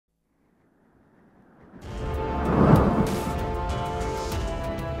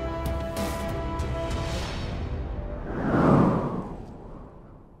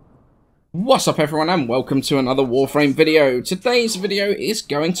What's up everyone and welcome to another Warframe video. Today's video is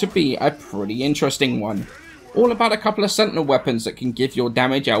going to be a pretty interesting one. All about a couple of Sentinel weapons that can give your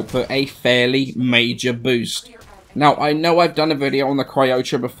damage output a fairly major boost. Now I know I've done a video on the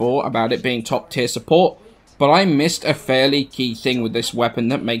Cryotra before about it being top tier support, but I missed a fairly key thing with this weapon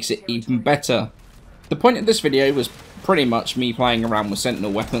that makes it even better. The point of this video was pretty much me playing around with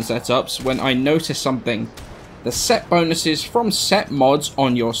Sentinel weapon setups when I noticed something. The set bonuses from set mods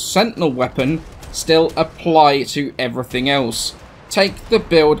on your Sentinel weapon still apply to everything else. Take the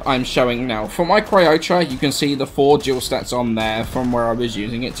build I'm showing now. For my Cryotra, you can see the 4 dual stats on there from where I was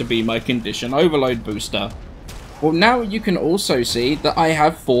using it to be my condition overload booster. Well, now you can also see that I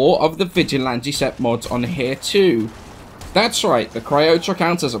have 4 of the Vigilante set mods on here too. That's right, the Cryotra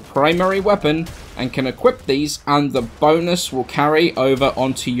counts as a primary weapon and can equip these, and the bonus will carry over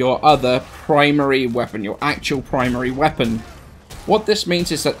onto your other primary weapon, your actual primary weapon. What this means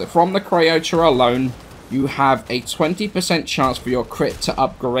is that from the Cryotra alone, you have a 20% chance for your crit to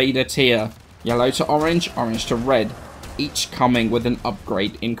upgrade a tier. Yellow to orange, orange to red, each coming with an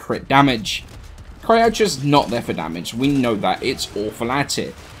upgrade in crit damage. Cryotra's not there for damage, we know that, it's awful at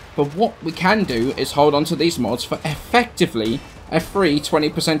it. But what we can do is hold on to these mods for effectively a free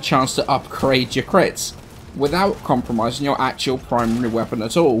 20% chance to upgrade your crits, without compromising your actual primary weapon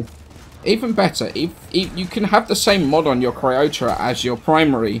at all. Even better, if you can have the same mod on your Cryotra as your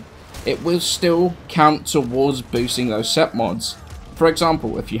primary, it will still count towards boosting those set mods. For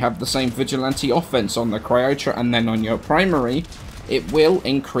example, if you have the same Vigilante offense on the Cryotra and then on your primary, it will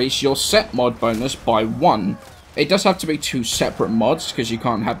increase your set mod bonus by 1. It does have to be 2 separate mods, because you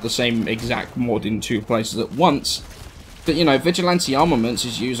can't have the same exact mod in 2 places at once. But you know, Vigilante Armaments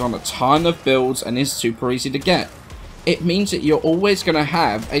is used on a ton of builds and is super easy to get. It means that you're always going to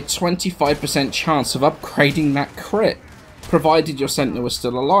have a 25% chance of upgrading that crit, provided your Sentinel is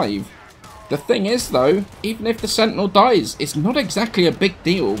still alive. The thing is though, even if the Sentinel dies, it's not exactly a big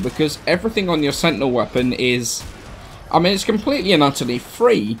deal, because everything on your Sentinel weapon is... I mean, it's completely and utterly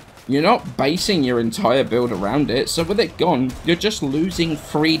free. You're not basing your entire build around it, so with it gone, you're just losing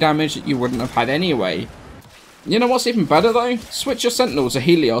free damage that you wouldn't have had anyway. You know what's even better though? Switch your Sentinel to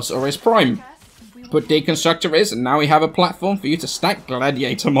Helios or his Prime. Put Deconstructor is, and now we have a platform for you to stack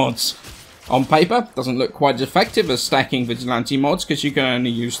Gladiator mods. On paper, doesn't look quite as effective as stacking Vigilante mods because you can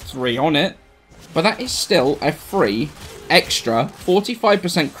only use 3 on it, but that is still a free, extra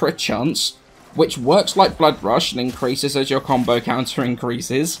 45% crit chance, which works like Blood Rush and increases as your combo counter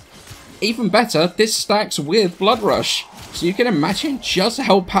increases. Even better, this stacks with Blood Rush, so you can imagine just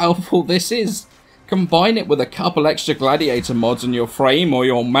how powerful this is. Combine it with a couple extra Gladiator mods on your frame or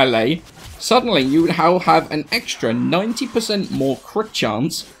your melee, suddenly you would have an extra 90% more crit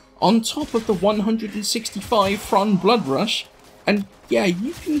chance on top of the 165 from Blood Rush, and yeah,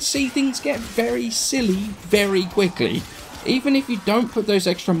 you can see things get very silly very quickly. Even if you don't put those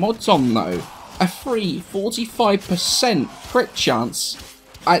extra mods on though, a free 45% crit chance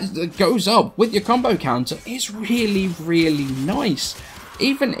that goes up with your combo counter is really, really nice.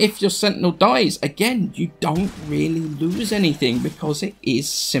 Even if your Sentinel dies, again, you don't really lose anything because it is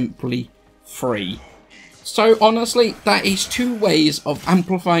simply free. So honestly, that is 2 ways of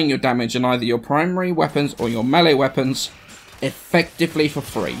amplifying your damage in either your primary weapons or your melee weapons effectively for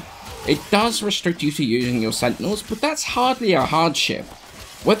free. It does restrict you to using your Sentinels, but that's hardly a hardship.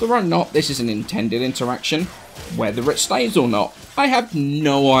 Whether or not this is an intended interaction, whether it stays or not, I have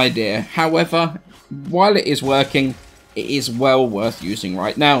no idea. However, while it is working, it is well worth using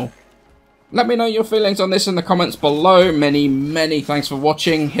right now. Let me know your feelings on this in the comments below. Many thanks for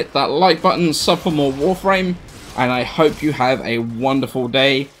watching. Hit that like button, sub for more Warframe, and I hope you have a wonderful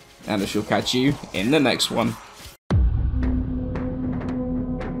day, and I shall catch you in the next one.